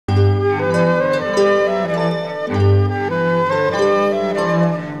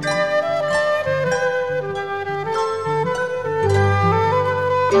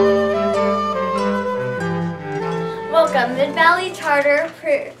Carter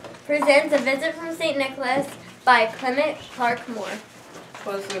presents A Visit from St. Nicholas by Clement Clark Moore.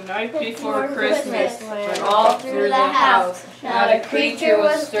 'Twas the night before Christmas, when all through the house not a creature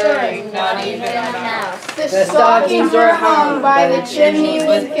was stirring, not even a mouse. The stockings were hung by the chimney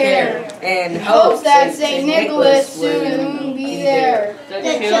with care, in hopes that St. Nicholas soon be there.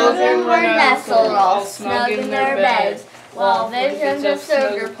 The children were nestled all snug in their beds, while visions of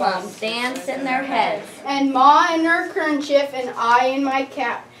sugar plums danced in their heads. And Ma in her kerchief and I in my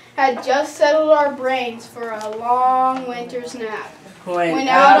cap had just settled our brains for a long winter's nap. When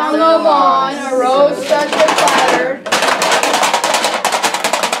out on the lawn arose such a clatter,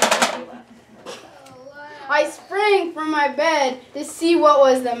 I sprang from my bed to see what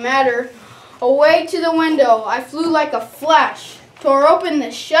was the matter. Away to the window I flew like a flash, tore open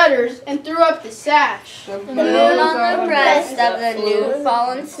the shutters and threw up the sash. The moon on the breast of the new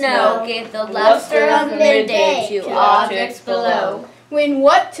fallen snow gave the luster of midday to objects below. When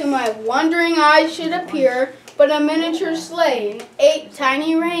what to my wondering eyes should appear but a miniature sleigh and 8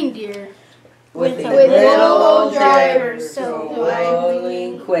 tiny reindeer, with little old drivers so lively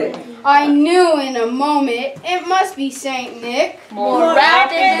and quick. I knew in a moment it must be Saint Nick. More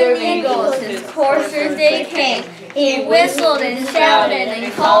rapid than eagles his coursers they came. He whistled and shouted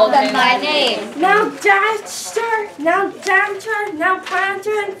and called them by name. Now Dasher, now Dancer, now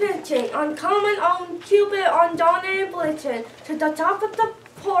Prancer and Vixen, on Common, on Cupid, on Donner and Blitzen, to the top of the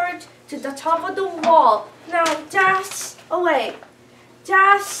porch, to the top of the wall. Now dash away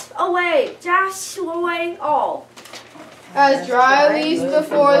all. As dry leaves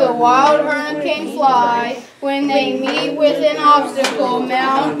before the wild hurricane fly, when they meet with an obstacle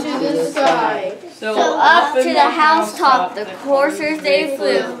mount to the sky. So up to the housetop the coursers they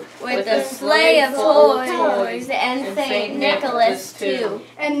flew, with a sleigh of toys and St. Nicholas too.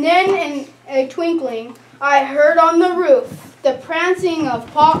 And then in a twinkling I heard on the roof the prancing of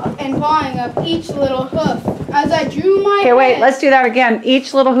and pawing of each little hoof. As I drew my Okay, wait, let's do that again.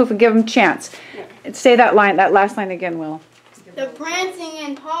 Each little hoof and give them a chance. Say that line, that last line again, Will. The prancing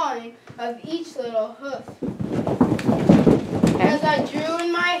and pawing of each little hoof. Okay. As I drew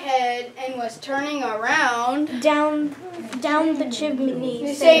in my head and was turning around, Down the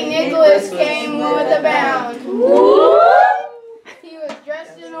chimney, St. Nicholas came with a bound. He was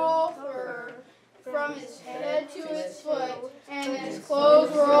dressed in all fur, from his head to his foot, and his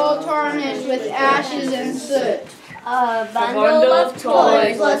clothes were all tarnished with ashes and soot. A bundle of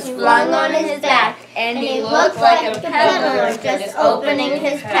toys was flung on his back, and he looked like a peddler just opening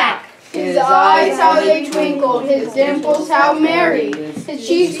his pack. His eyes, how they twinkled, his dimples, how merry. His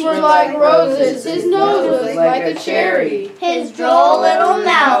cheeks were like roses, his nose was like a cherry. His droll little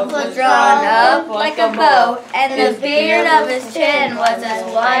mouth was drawn up like a bow, and the beard of his chin was as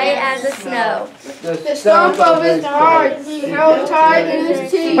white as the snow. The stump of his heart he held tight in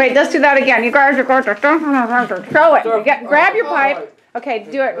his teeth. Wait, let's do that again. You guys are going to show it. Grab your pipe. Okay,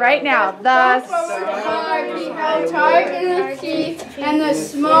 do it right now. The He held tight in his teeth, and the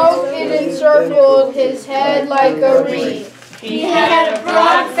smoke it encircled his head like a wreath. He had a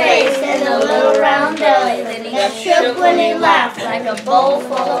broad face and a little round belly, then he shook when he laughed like a bowl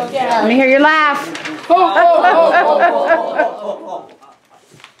full of jelly. Let me hear your laugh.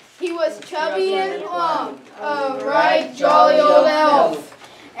 He was chubby and plump, a right jolly old elf,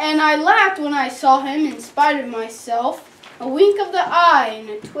 and I laughed when I saw him in spite of myself. A wink of the eye and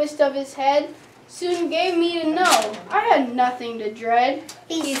a twist of his head soon gave me to know I had nothing to dread.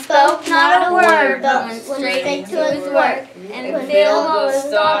 He spoke not a word, but went straight to his work, and filled all the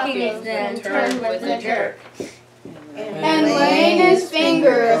stockings, then turned with a jerk. And laying his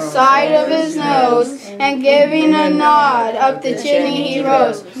finger aside of his nose, and giving a nod, up the chimney he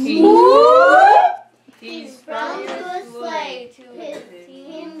rose. He sprung to a sleigh, to his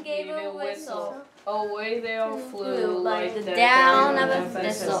team gave a whistle. Away they all flew like the down of a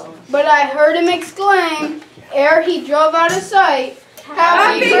thistle. But I heard him exclaim, ere he drove out of sight,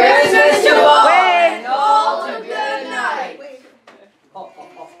 Happy Christmas to all!